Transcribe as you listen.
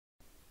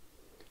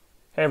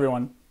Hey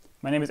everyone,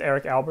 my name is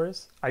Eric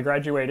Albers. I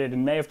graduated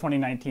in May of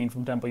 2019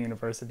 from Temple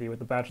University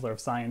with a Bachelor of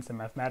Science in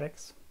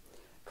Mathematics.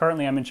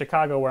 Currently I'm in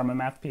Chicago where I'm a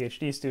math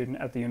PhD student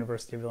at the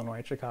University of Illinois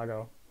at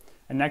Chicago.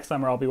 And next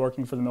summer I'll be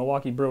working for the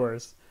Milwaukee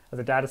Brewers as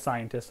a data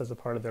scientist as a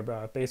part of their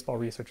baseball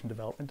research and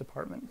development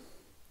department.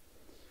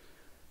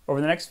 Over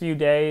the next few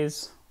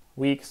days,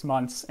 weeks,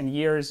 months, and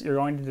years, you're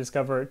going to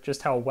discover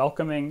just how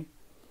welcoming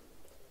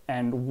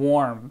and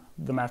warm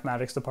the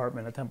mathematics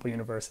department at Temple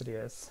University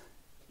is.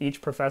 Each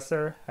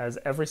professor has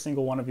every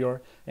single one of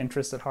your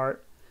interests at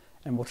heart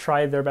and will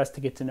try their best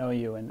to get to know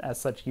you, and as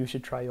such, you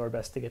should try your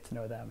best to get to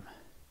know them.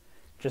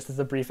 Just as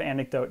a brief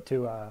anecdote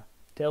to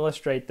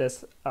illustrate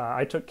this,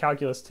 I took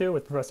Calculus 2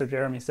 with Professor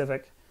Jeremy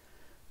Civic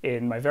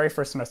in my very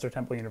first semester at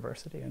Temple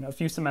University, and a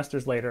few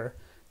semesters later,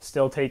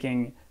 still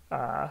taking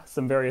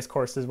some various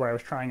courses where I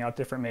was trying out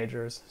different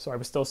majors, so I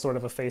was still sort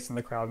of a face in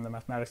the crowd in the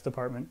mathematics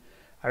department.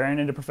 I ran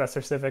into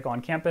Professor Civic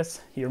on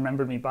campus. He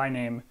remembered me by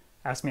name,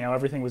 asked me how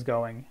everything was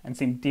going, and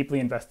seemed deeply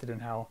invested in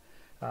how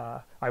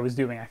I was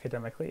doing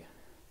academically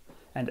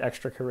and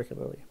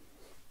extracurricularly.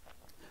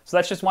 So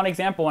that's just one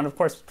example, and of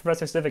course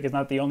Professor Civic is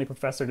not the only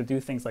professor to do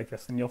things like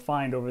this, and you'll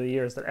find over the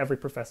years that every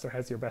professor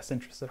has your best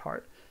interests at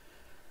heart.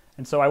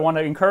 And so I want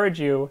to encourage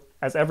you,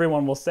 as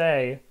everyone will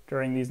say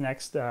during these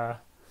next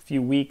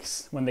few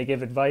weeks when they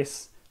give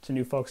advice to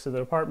new folks to the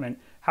department,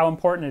 how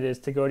important it is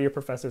to go to your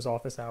professor's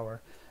office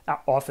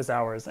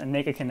hours and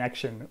make a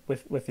connection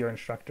with your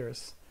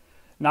instructors.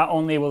 Not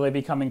only will they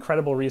become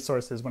incredible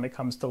resources when it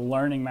comes to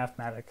learning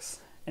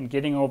mathematics and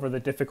getting over the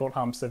difficult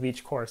humps of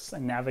each course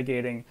and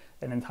navigating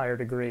an entire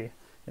degree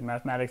in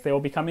mathematics, they will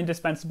become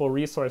indispensable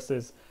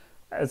resources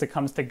as it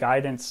comes to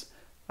guidance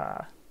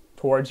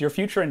towards your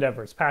future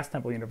endeavors past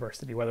Temple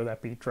University, whether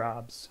that be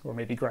jobs or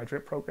maybe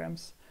graduate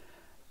programs,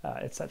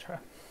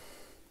 etc.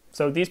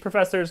 So these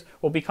professors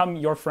will become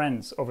your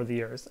friends over the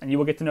years, and you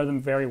will get to know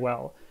them very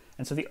well.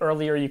 And so the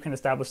earlier you can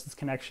establish this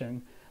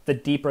connection, the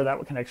deeper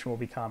that connection will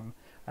become.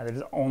 That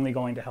is only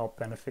going to help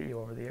benefit you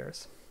over the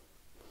years.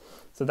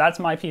 So that's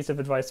my piece of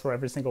advice for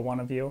every single one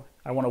of you.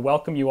 I want to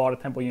welcome you all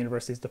to Temple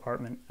University's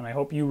department, and I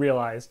hope you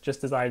realize,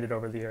 just as I did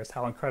over the years,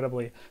 how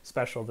incredibly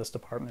special this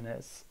department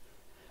is.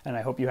 And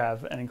I hope you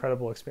have an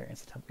incredible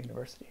experience at Temple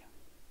University.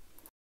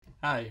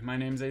 Hi, my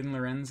name's Aidan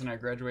Lorenz, and I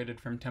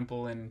graduated from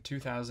Temple in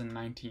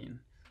 2019.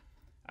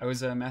 I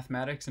was a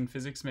mathematics and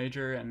physics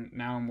major, and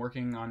now I'm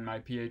working on my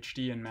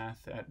PhD in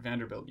math at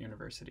Vanderbilt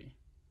University.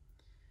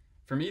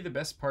 For me, the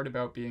best part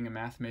about being a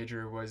math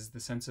major was the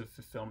sense of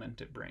fulfillment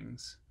it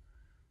brings.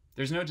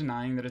 There's no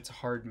denying that it's a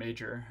hard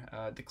major.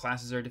 The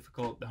classes are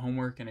difficult, the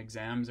homework and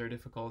exams are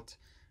difficult.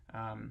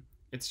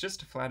 It's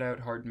just a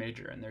flat-out hard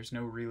major, and there's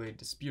no really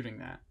disputing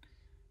that.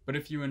 But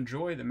if you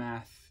enjoy the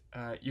math,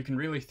 you can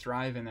really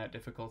thrive in that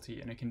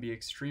difficulty, and it can be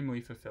extremely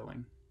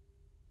fulfilling.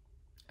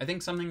 I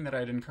think something that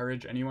I'd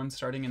encourage anyone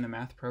starting in the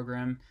math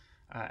program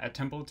at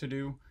Temple to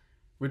do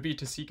would be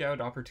to seek out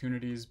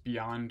opportunities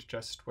beyond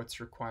just what's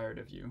required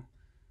of you.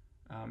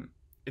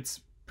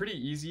 It's pretty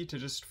easy to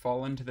just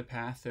fall into the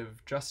path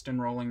of just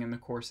enrolling in the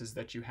courses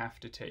that you have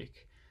to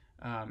take,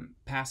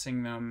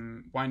 passing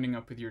them, winding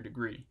up with your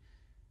degree.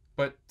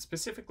 But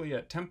specifically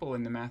at Temple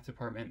in the math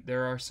department,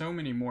 there are so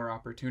many more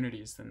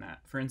opportunities than that.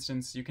 For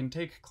instance, you can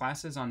take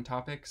classes on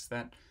topics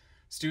that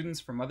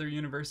students from other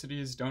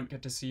universities don't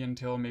get to see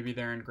until maybe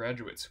they're in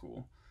graduate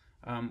school.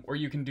 Or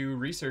you can do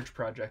research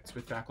projects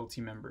with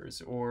faculty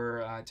members,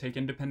 or take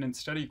independent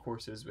study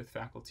courses with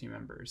faculty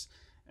members,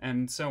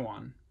 and so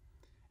on.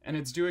 And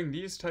it's doing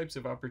these types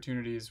of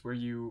opportunities where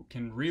you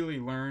can really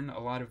learn a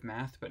lot of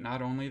math, but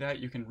not only that,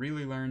 you can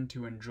really learn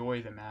to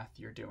enjoy the math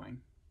you're doing.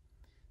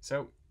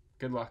 So,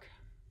 good luck.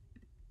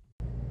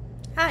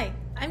 Hi,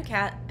 I'm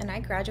Kat, and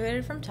I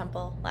graduated from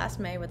Temple last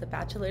May with a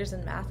bachelor's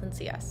in math and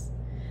CS.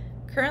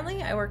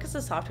 Currently, I work as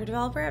a software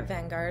developer at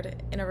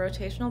Vanguard in a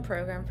rotational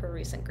program for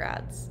recent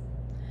grads.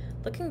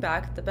 Looking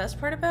back, the best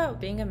part about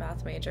being a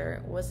math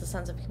major was the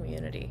sense of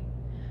community.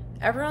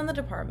 Everyone in the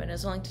department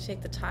is willing to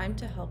take the time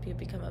to help you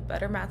become a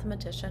better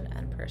mathematician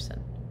and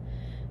person.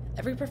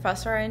 Every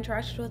professor I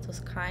interacted with was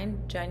kind,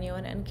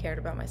 genuine, and cared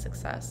about my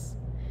success.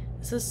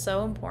 This is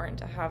so important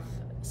to have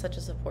such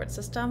a support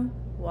system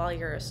while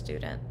you're a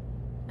student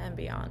and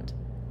beyond.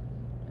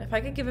 If I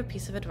could give a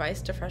piece of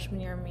advice to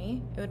freshman year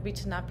me, it would be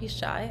to not be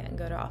shy and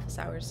go to office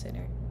hours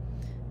sooner.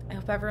 I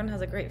hope everyone has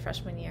a great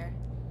freshman year.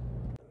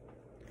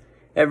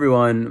 Hey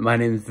everyone, my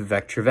name is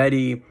Vivek H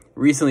Trivedy.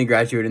 Recently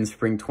graduated in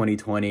spring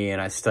 2020,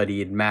 and I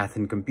studied math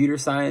and computer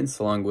science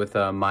along with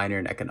a minor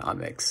in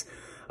economics.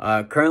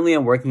 Currently,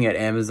 I'm working at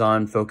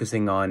Amazon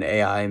focusing on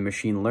AI and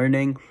machine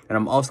learning, and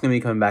I'm also going to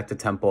be coming back to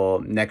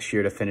Temple next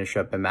year to finish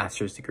up a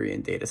master's degree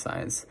in data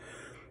science.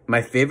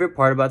 My favorite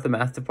part about the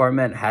math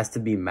department has to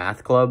be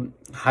math club.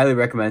 Highly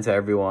recommend to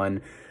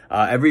everyone.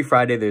 Every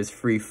Friday there's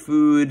free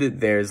food,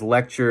 there's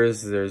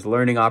lectures, there's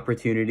learning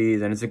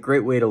opportunities, and it's a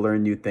great way to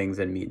learn new things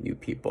and meet new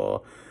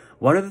people.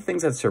 One of the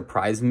things that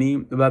surprised me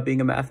about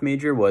being a math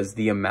major was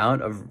the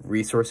amount of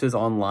resources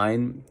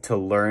online to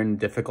learn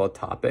difficult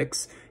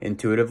topics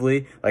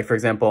intuitively. Like, for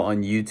example,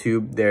 on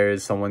YouTube,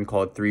 there's someone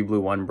called 3 Blue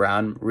 1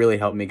 Brown, really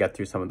helped me get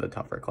through some of the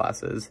tougher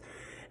classes.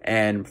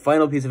 And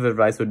final piece of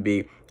advice would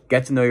be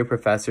get to know your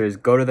professors,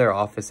 go to their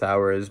office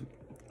hours.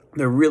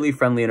 They're really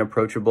friendly and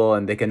approachable,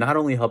 and they can not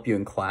only help you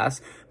in class,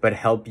 but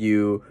help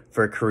you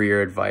for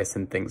career advice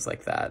and things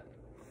like that.